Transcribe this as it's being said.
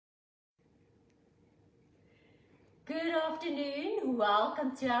Good afternoon.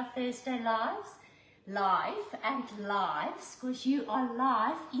 Welcome to our Thursday lives. Lives, because you are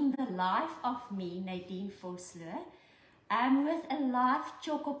live in the life of me, Nadine Vosloo. I'm with a live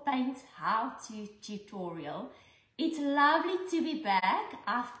Tjhoko Paint how-to tutorial. It's lovely to be back.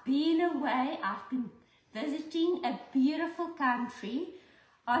 I've been away. I've been visiting a beautiful country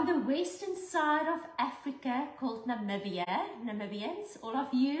on the western side of Africa called Namibia. Namibians, all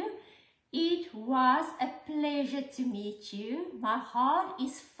of you. It was a pleasure to meet you. My heart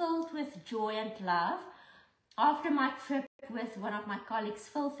is filled with joy and love after my trip with one of my colleagues,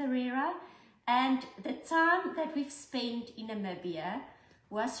 Phil Ferreira, and the time that we've spent in Namibia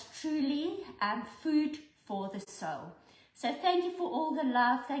was truly food for the soul. So thank you for all the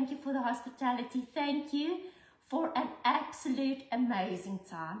love, thank you for the hospitality, thank you for an absolute amazing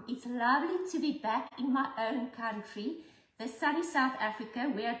time. It's lovely to be back in my own country, the sunny South Africa,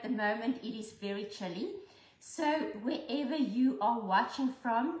 where at the moment it is very chilly. So wherever you are watching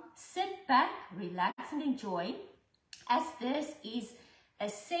from, sit back, relax and enjoy, as this is a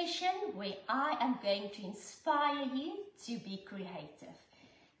session where I am going to inspire you to be creative.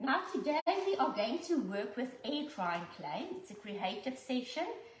 Now today we are going to work with air drying clay. It's a creative session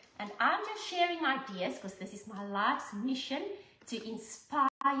and I'm just sharing ideas because this is my life's mission, to inspire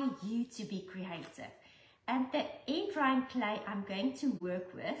you to be creative. And the air drying clay I'm going to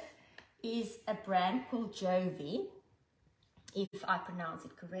work with is a brand called Jovi, if I pronounce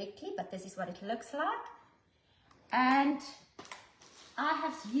it correctly, but this is what it looks like. And I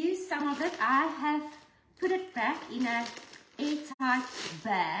have used some of it. I have put it back in an airtight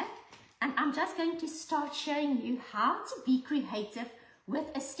bag, and I'm just going to start showing you how to be creative with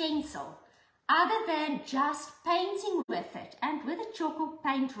a stencil, other than just painting with it. And with the Tjhoko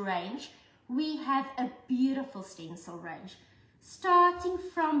Paint range, we have a beautiful stencil range, starting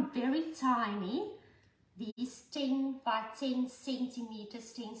from very tiny, these 10 by 10 centimeter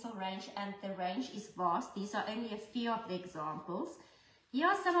stencil range, and the range is vast. These are only a few of the examples. Here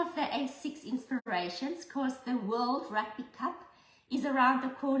are some of the A6 inspirations, because the World Rugby Cup is around the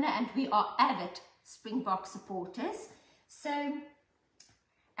corner and we are avid Springbok supporters. So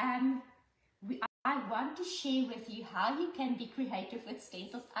I want to share with you how you can be creative with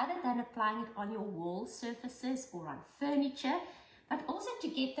stencils, other than applying it on your wall surfaces or on furniture, but also to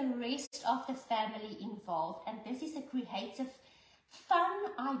get the rest of the family involved. And this is a creative, fun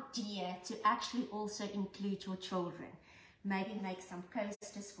idea to actually also include your children. Maybe make some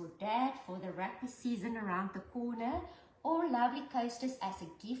coasters for dad for the rugby season around the corner, or lovely coasters as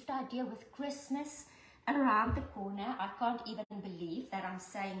a gift idea with Christmas around the corner. I can't even believe that I'm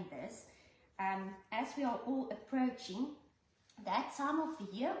saying this. As we are all approaching that time of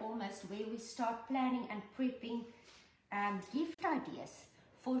the year almost where we start planning and prepping gift ideas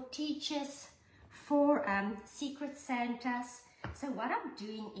for teachers, for Secret Santas. So what I'm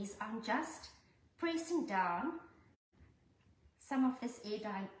doing is I'm just pressing down some of this air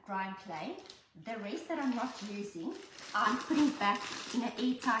drying clay. The rest that I'm not using, I'm putting back in an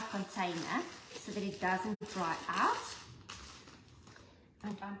airtight container so that it doesn't dry out.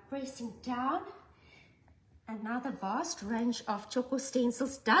 And I'm pressing down, and now the vast range of Tjhoko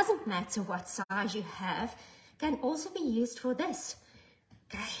stencils, doesn't matter what size you have, can also be used for this.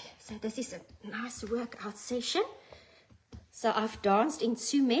 Okay, so this is a nice workout session. So I've danced in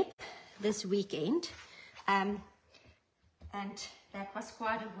Tsumeb this weekend, and that was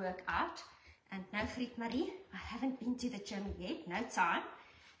quite a workout. And no, Griet Marie, I haven't been to the gym yet, no time,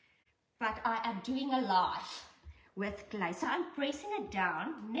 but I am doing a live with clay. So I'm pressing it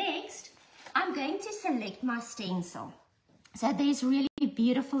down. Next, I'm going to select my stencil. So there's really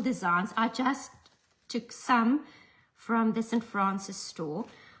beautiful designs. I just took some from the St. Francis store.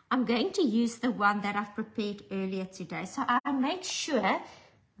 I'm going to use the one that I've prepared earlier today. So I make sure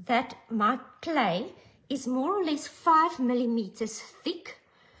that my clay is more or less 5 millimeters thick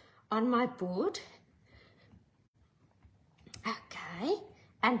on my board. Okay,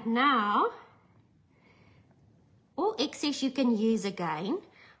 and now all excess you can use again.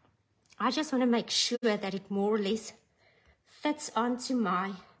 I just want to make sure that it more or less fits onto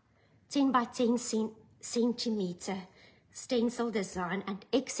my 10 by 10 centimeter stencil design, and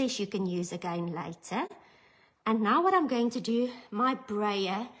excess you can use again later. And now what I'm going to do, my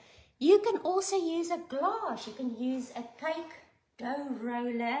brayer, you can also use a glass, you can use a cake dough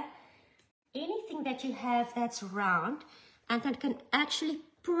roller, anything that you have that's round, and that can actually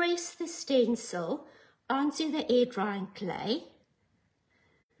press the stencil onto the air drying clay.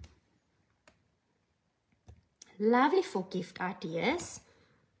 Lovely for gift ideas.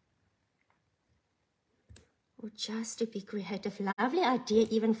 or just to be creative. Lovely idea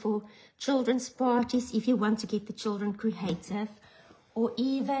even for children's parties if you want to get the children creative, or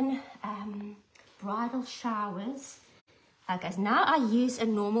even bridal showers. Okay, so now I use a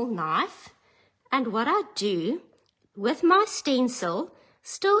normal knife, and what I do with my stencil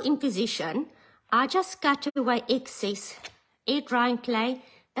still in position, I just cut away excess air drying clay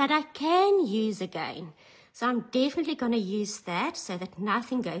that I can use again. So I'm definitely going to use that so that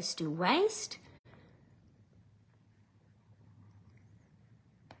nothing goes to waste.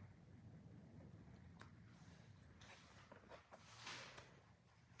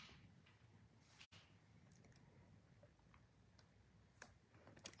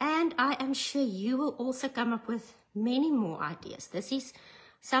 And I am sure you will also come up with many more ideas. This is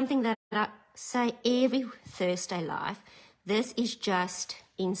something that I say every Thursday live. This is just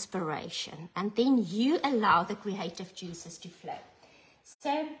inspiration. And then you allow the creative juices to flow.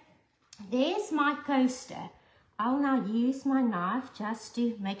 So there's my coaster. I'll now use my knife just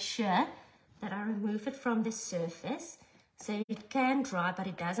to make sure that I remove it from the surface. So it can dry, but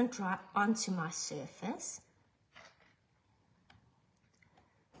it doesn't dry onto my surface.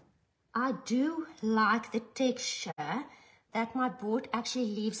 I do like the texture that my board actually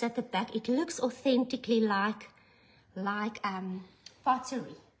leaves at the back. It looks authentically like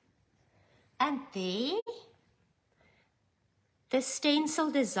pottery. And there, the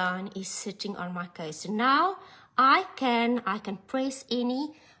stencil design is sitting on my coaster. Now I can press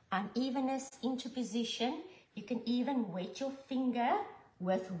any unevenness into position. You can even wet your finger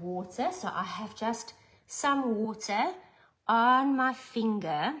with water. So I have just some water on my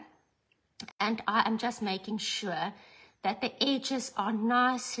finger. And I am just making sure that the edges are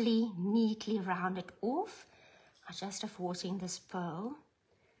nicely, neatly rounded off. I just have water in this bowl.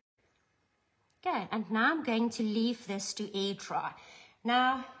 Okay, and now I'm going to leave this to air dry.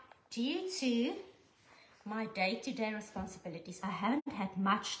 Now, due to my day-to-day responsibilities, I haven't had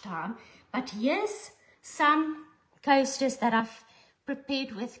much time, but here's some coasters that I've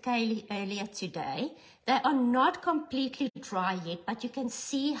prepared with Kaylee earlier today. They are not completely dry yet, but you can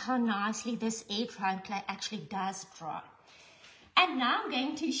see how nicely this air drying clay actually does dry. And now I'm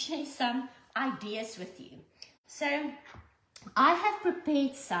going to share some ideas with you. So I have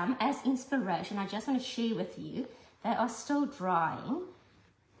prepared some as inspiration. I just want to share with you. They are still drying.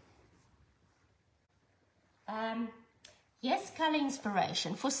 Yes, color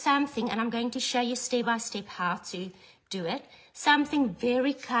inspiration for something, and I'm going to show you step by step how to do it. Something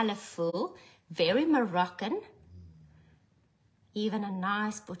very colorful, very Moroccan, even a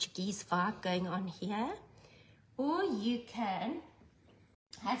nice Portuguese vibe going on here. Or you can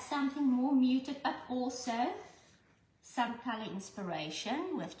have something more muted, but also some color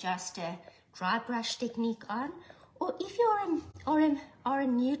inspiration with just a dry brush technique on. Or if you're a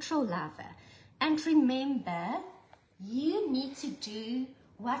neutral lover, and remember, you need to do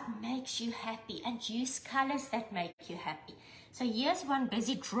what makes you happy and use colors that make you happy. So here's one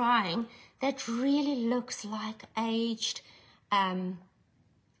busy drying that really looks like aged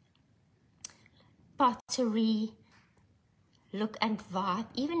pottery look and vibe.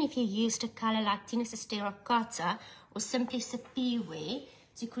 Even if you used a color like Tinus terracotta or simply sapeware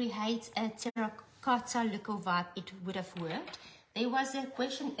to create a terracotta look or vibe, it would have worked. There was a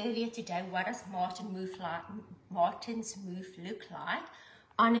question earlier today, what does Martin's Move look like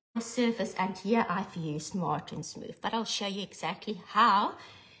on a surface? And here I've used Martin's Move, but I'll show you exactly how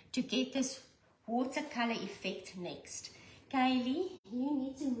to get this watercolor effect next. Kaylee, you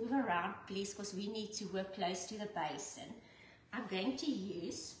need to move around, please, because we need to work close to the basin. I'm going to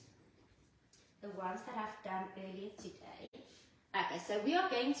use the ones that I've done earlier today. Okay, so we are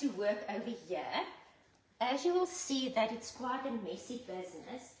going to work over here. As you will see that it's quite a messy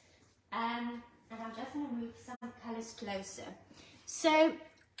business. And I'm just going to move some colors closer. So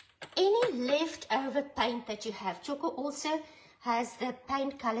any leftover paint that you have, Tjhoko also has the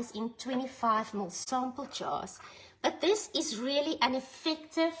paint colors in 25ml sample jars. But this is really an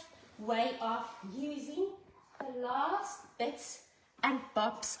effective way of using the last bits and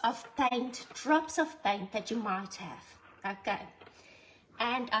bobs of paint, drops of paint that you might have. Okay.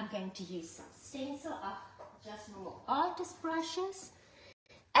 And I'm going to use some stencil of just normal artist brushes.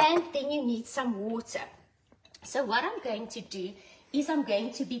 And then you need some water. So what I'm going to do is I'm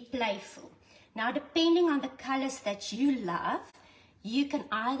going to be playful. Now, depending on the colors that you love, you can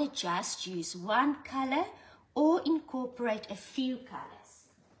either just use one color or incorporate a few colors.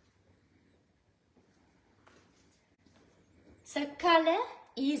 So color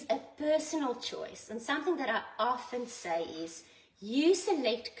is a personal choice, and something that I often say is you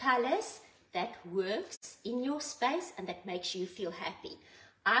select colors that works in your space and that makes you feel happy.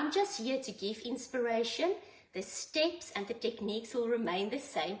 I'm just here to give inspiration. The steps and the techniques will remain the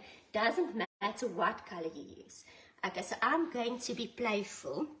same. Doesn't matter what color you use. Okay, so I'm going to be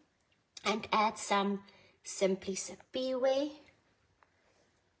playful and add some Simply Sipiwe.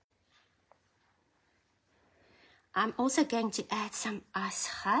 I'm also going to add some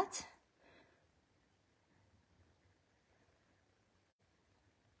Asgat.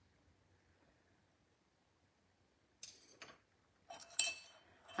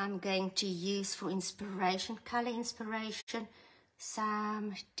 I'm going to use for inspiration, color inspiration,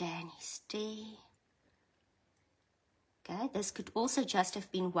 some Danny's Tea. Okay, this could also just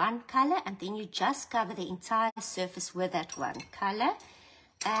have been one color, and then you just cover the entire surface with that one color.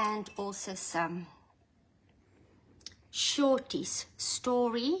 And also some Shorties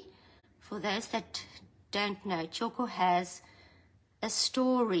Story. For those that don't know, Tjhoko has a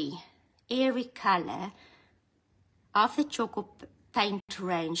story, every color of the Tjhoko Paint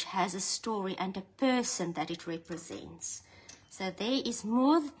range has a story and a person that it represents. So there is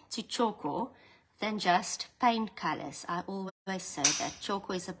more to Tjhoko than just paint colors. I always say that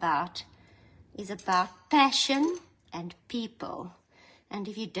Tjhoko is about passion and people. And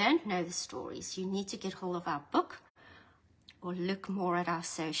if you don't know the stories, you need to get hold of our book or look more at our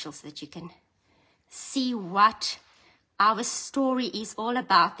socials so that you can see what our story is all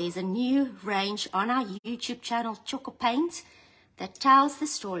about. There's a new range on our YouTube channel, Tjhoko Paint, that tells the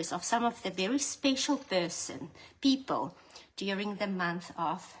stories of some of the very special people during the month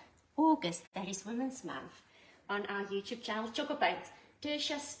of August. That is Women's Month on our YouTube channel, Tjhoko Paint.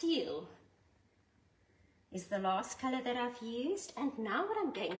 Tertia Steel is the last color that I've used. And now what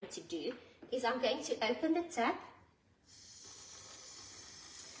I'm going to do is I'm going to open the tap.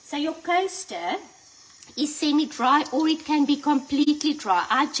 So your coaster is semi-dry or it can be completely dry.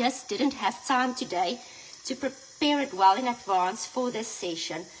 I just didn't have time today to prepare it well in advance for this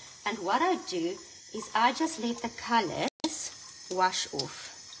session. And what I do is I just let the colors wash off.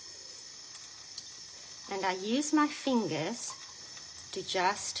 And I use my fingers to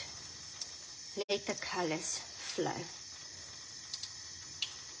just let the colors flow.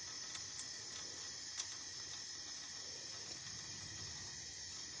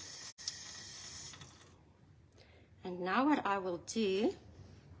 And now what I will do,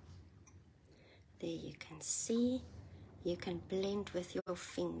 there you can see, you can blend with your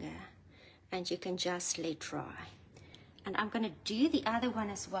finger and you can just let dry. And I'm going to do the other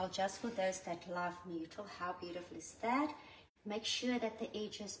one as well, just for those that love neutral. How beautiful is that? Make sure that the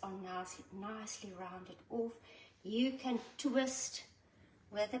edges are nicely rounded off. You can twist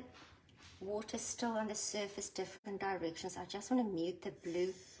with the water still on the surface, different directions. I just want to mute the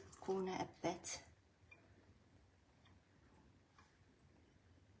blue corner a bit.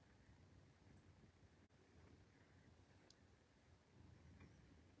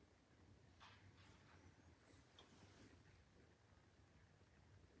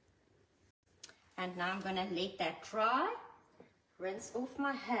 And now I'm going to let that dry, rinse off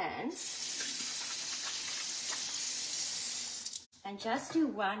my hands, and just do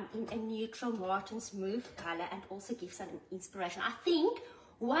one in a neutral Martin's Move color and also give some inspiration. I think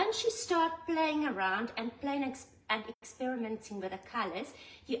once you start playing around and experimenting with the colors,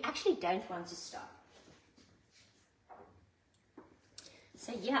 you actually don't want to stop.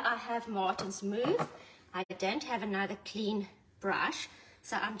 So here I have Martin's Move. I don't have another clean brush.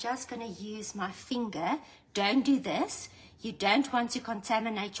 So I'm just going to use my finger. Don't do this. You don't want to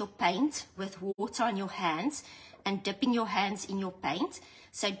contaminate your paint with water on your hands and dipping your hands in your paint.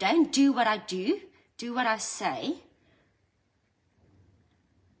 So don't do what I do. Do what I say.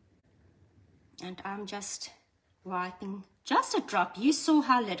 And I'm just wiping just a drop. You saw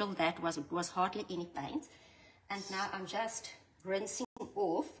how little that was. It was hardly any paint. And now I'm just rinsing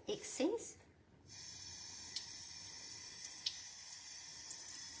off excess.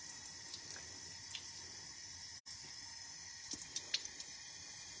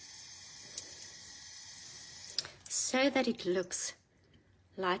 So that it looks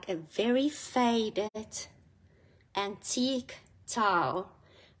like a very faded antique tile,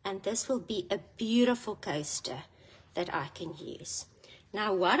 and this will be a beautiful coaster that I can use.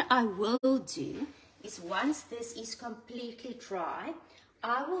 Now what I will do is, once this is completely dry,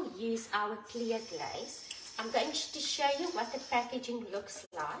 I will use our clear glaze. I'm going to show you what the packaging looks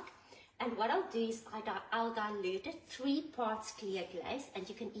like, and what I'll do is I'll dilute it 3 parts clear glaze, and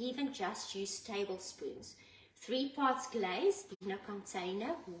you can even just use tablespoons. 3 parts glaze in a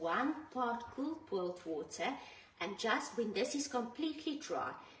container, 1 part cool boiled water, and just when this is completely dry,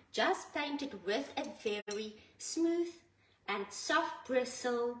 just paint it with a very smooth and soft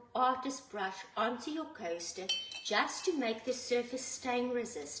bristle artist brush onto your coaster just to make the surface stain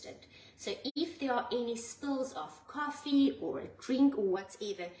resistant. So if there are any spills of coffee or a drink or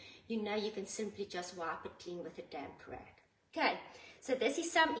whatever, you know you can simply just wipe it clean with a damp rag. Okay, so this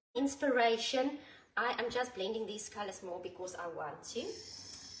is some inspiration. I am just blending these colors more because I want to.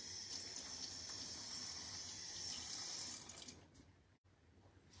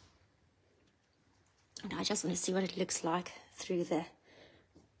 And I just want to see what it looks like through the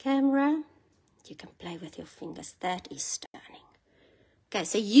camera. You can play with your fingers. That is stunning. Okay,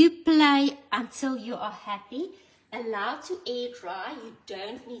 so you play until you are happy. Allow to air dry. You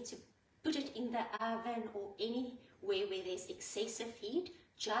don't need to put it in the oven or anywhere where there's excessive heat.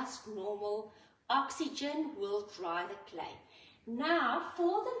 Just normal oxygen will dry the clay. Now,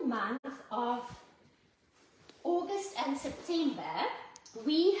 for the month of August and September,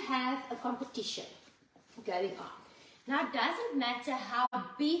 we have a competition going on. Now, it doesn't matter how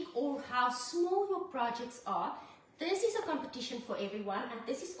big or how small your projects are. This is a competition for everyone, and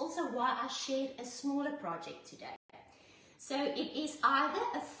this is also why I shared a smaller project today. So it is either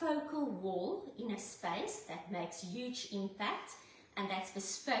a focal wall in a space that makes huge impact, and that's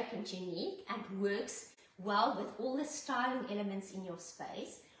bespoke and unique and works well with all the styling elements in your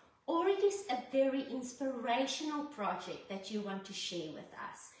space, or it is a very inspirational project that you want to share with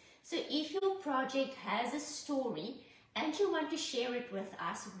us. So if your project has a story and you want to share it with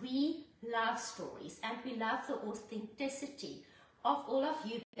us, we love stories and we love the authenticity of all of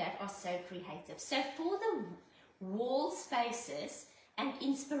you that are so creative. So for the wall spaces and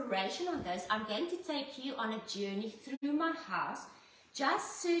inspiration on those, I'm going to take you on a journey through my house,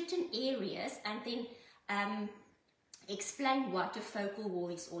 just certain areas, and then explain what a focal wall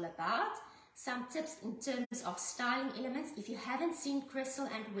is all about. Some tips in terms of styling elements. If you haven't seen Crystal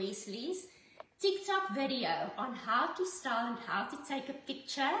and Wesley's TikTok video on how to style and how to take a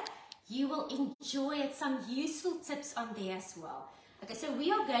picture, you will enjoy it. Some useful tips on there as well. Okay, so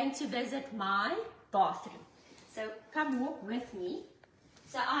we are going to visit my bathroom. So come walk with me.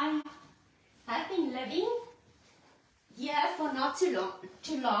 So I have been living here for not too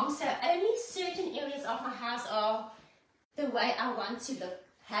long. So only certain areas of my house are the way I want to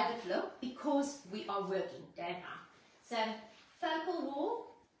have it look, because we are working day and night. So focal wall,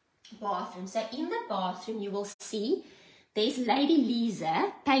 bathroom. So in the bathroom you will see there's Lady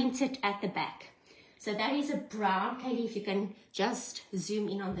Lisa painted at the back. So that is a brown. Kaylee, if you can just zoom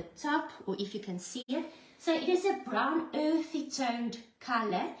in on the top, or if you can see it. So it is a brown earthy toned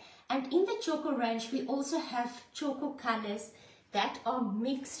color, and in the Tjhoko range we also have Tjhoko colors that are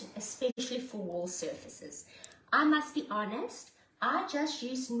mixed especially for wall surfaces. I must be honest, I just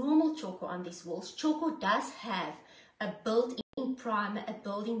use normal Tjhoko on these walls. Tjhoko does have a built-in primer, a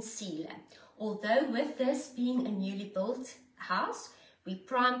built-in sealer. Although with this being a newly built house, we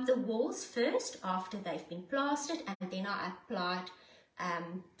primed the walls first after they've been plastered, and then I applied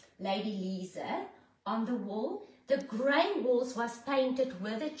Lady Lisa on the wall. The grey walls was painted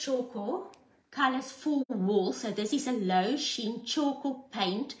with the Tjhoko colors for walls. So this is a low sheen Tjhoko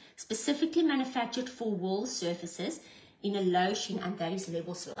paint, specifically manufactured for wall surfaces in a low sheen, and that is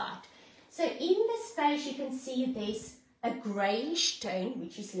level slide. So in the space you can see there's a greyish tone,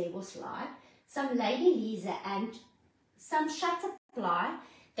 which is level slide, some Lady Lisa and some shutter ply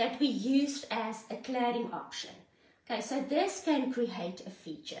that we used as a cladding option. Okay, so this can create a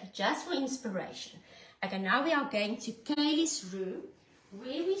feature just for inspiration. Okay, now we are going to Kaylee's room,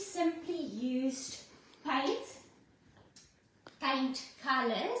 where we simply used paint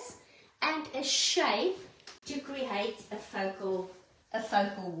colors and a shape to create a focal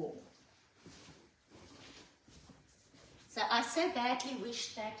wall. So I so badly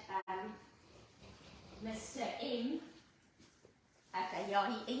wish that Mr. M, okay,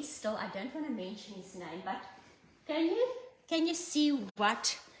 yeah, he is still, I don't want to mention his name, but can you see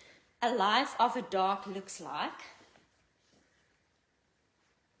what a life of a dark looks like?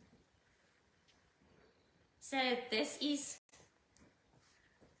 So this is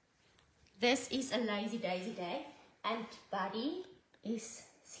a lazy daisy day, and Buddy is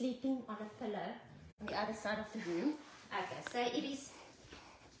sleeping on a pillow on the other side of the room. Okay, so it is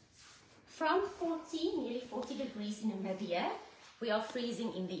from nearly 40 degrees in Namibia. We are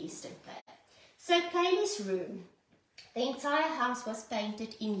freezing in the Eastern Cape. So Kaylee's room, the entire house was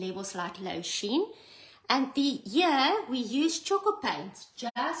painted in level slide low sheen, and here we used Tjhoko Paint,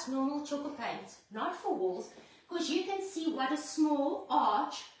 just normal Tjhoko Paint, not for walls, because you can see what a small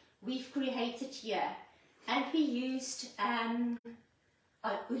arch we've created here. And we used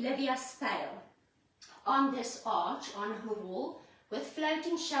Olivia's pail on this arch on her wall, with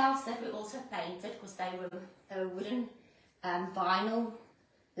floating shelves that we also painted, because they were wooden vinyl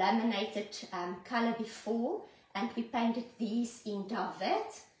laminated color before, and we painted these in David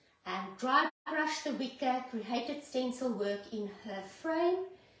and dry brushed the wicker, created stencil work in her frame,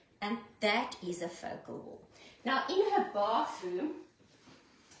 and that is a focal wall. Now in her bathroom,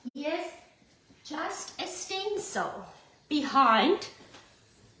 here's just a stencil behind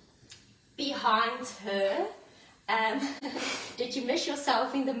her. Did you miss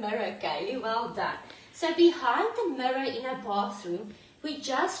yourself in the mirror, Kaylee? Well done. So behind the mirror in her bathroom, we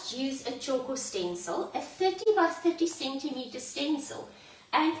just use a Tjhoko stencil, a 30 by 30 centimeter stencil,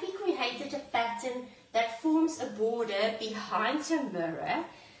 and we created a pattern that forms a border behind her mirror.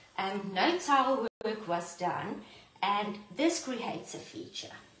 No tile work was done, and this creates a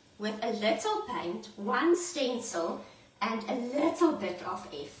feature with a little paint, one stencil, and a little bit of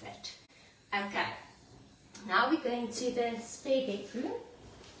effort. Okay, now we're going to the spare bedroom,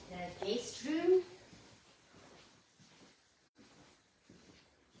 the guest room.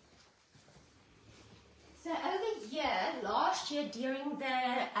 So over here, last year during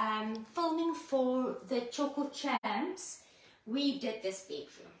the filming for the Tjhoko Champs, we did this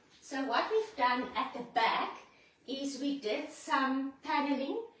bedroom. So what we've done at the back is we did some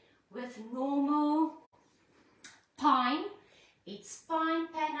paneling with normal pine. It's pine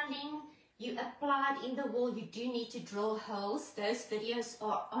paneling. You applied in the wall. You do need to drill holes. Those videos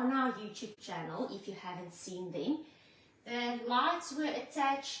are on our YouTube channel if you haven't seen them. The lights were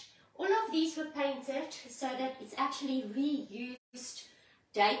attached. All of these were painted so that it's actually reused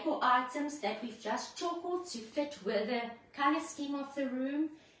decor items that we've just Tjhoko'd to fit with the color scheme of the room.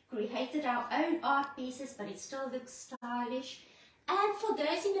 Created our own art pieces, but it still looks stylish. And for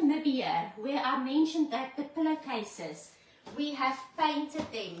those in Namibia, where I mentioned that the pillowcases, we have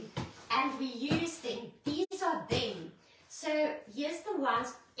painted them and we use them. These are them. So here's the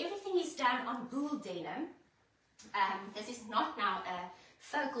ones. Everything is done on bull denim. This is not now a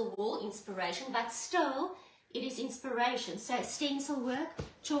focal wall inspiration, but still it is inspiration. So stencil work,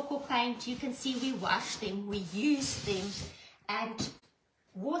 Tjhoko paint, you can see we wash them, we use them, and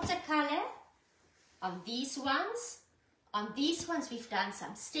watercolor on these ones. On these ones we've done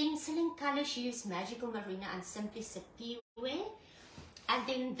some stenciling, colors used Magical Marina and Simply Sapirware. And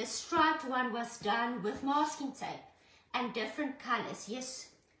then the striped one was done with masking tape and different colors. Yes,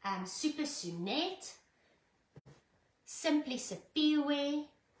 Super Sunette, Simply Sapirware,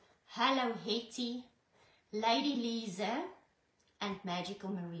 Hello Hetty, Lady Lisa, and Magical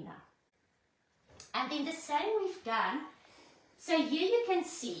Marina. And then the same we've done. So here you can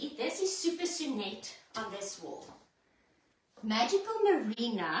see, this is Super Sunette on this wall. Magical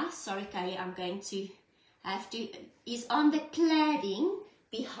Marina, sorry Kay, I'm going to have to, is on the cladding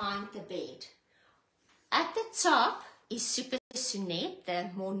behind the bed. At the top is Super Sunette,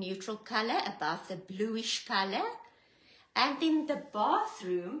 the more neutral color above the bluish color. And then the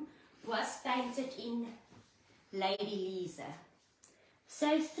bathroom was painted in Lady Lisa.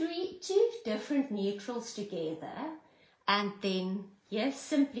 So two different neutrals together. And then here's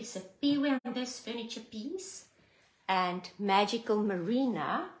Simply Sapirware on this furniture piece. And Magical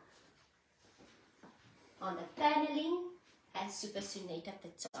Marina on the paneling and Super Sunette at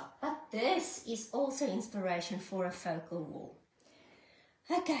the top. But this is also inspiration for a focal wall.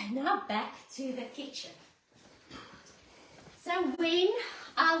 Okay, now back to the kitchen. So when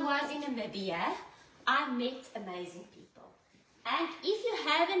I was in Namibia, I met amazing people. And if you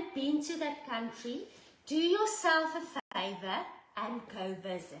haven't been to that country, do yourself a favor and go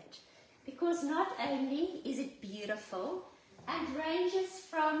visit. Because not only is it beautiful and ranges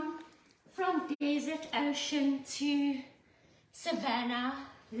from desert, ocean to savanna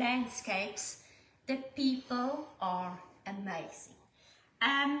landscapes, the people are amazing.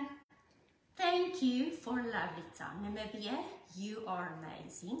 Thank you for a lovely time. Namibia, you are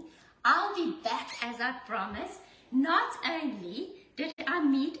amazing. I'll be back as I promised. Not only did I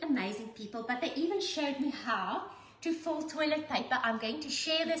meet amazing people, but they even showed me how to fold toilet paper. I'm going to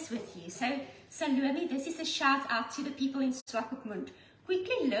share this with you. So Salome, this is a shout out to the people in Swakopmund.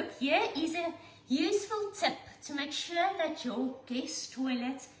 Quickly look, here is a useful tip to make sure that your guest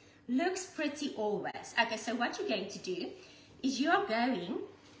toilet looks pretty always. Okay, so what you're going to do is you're going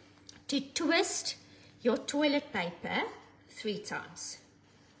to twist your toilet paper 3 times.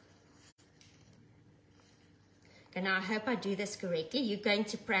 Okay, now I hope I do this correctly. You're going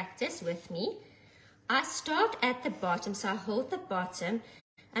to practice with me. I start at the bottom, so I hold the bottom,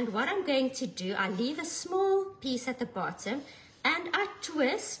 and what I'm going to do, I leave a small piece at the bottom, and I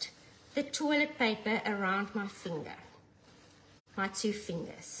twist the toilet paper around my finger, my 2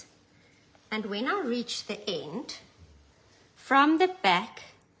 fingers. And when I reach the end, from the back,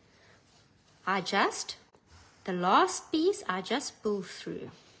 I just the last piece I just pull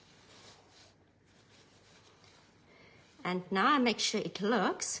through. And now I make sure it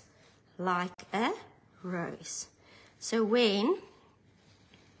looks like a rose. So when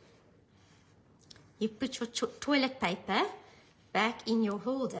you put your toilet paper back in your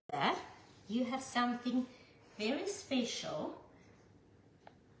holder, you have something very special,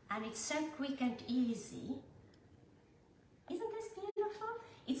 and it's so quick and easy. Isn't this beautiful?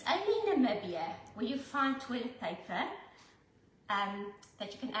 It's only in Namibia where you find toilet paper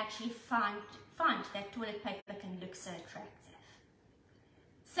that you can actually find that toilet paper can look so attractive.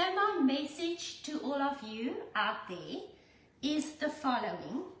 So my message to all of you out there is the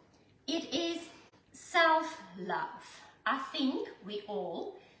following. It is self-love. I think we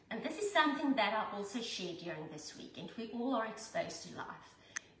all, and this is something that I also shared during this weekend, we all are exposed to life.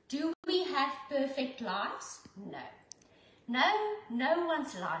 Do we have perfect lives? No. No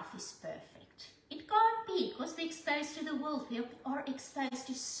one's life is perfect. It can't be, because we're exposed to the world. We are exposed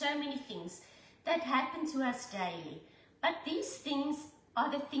to so many things that happen to us daily. But these things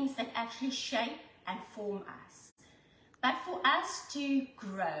are the things that actually shape and form us. But for us to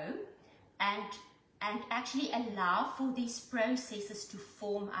grow and actually allow for these processes to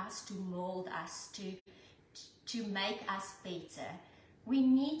form us, to mold us, to make us better, we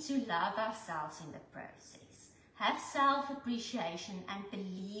need to love ourselves in the process. Have self-appreciation and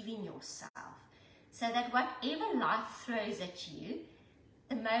believe in yourself, so that whatever life throws at you,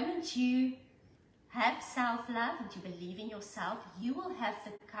 the moment you have self-love and you believe in yourself, you will have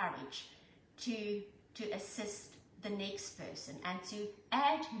the courage to assist the next person and to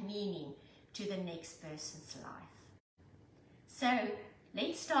add meaning to the next person's life. So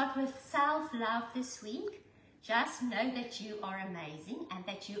let's start with self-love this week. Just know that you are amazing and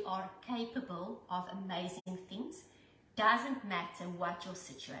that you are capable of amazing things. Doesn't matter what your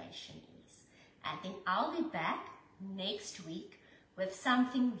situation is. And then I'll be back next week with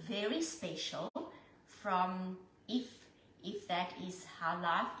something very special from, if that is how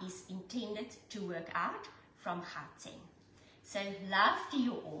life is intended to work out, from Gauteng. So love to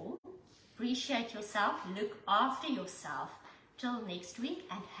you all. Appreciate yourself. Look after yourself. Till next week,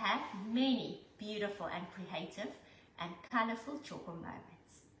 and have many beautiful and creative and colorful Tjhoko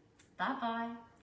moments. Bye-bye.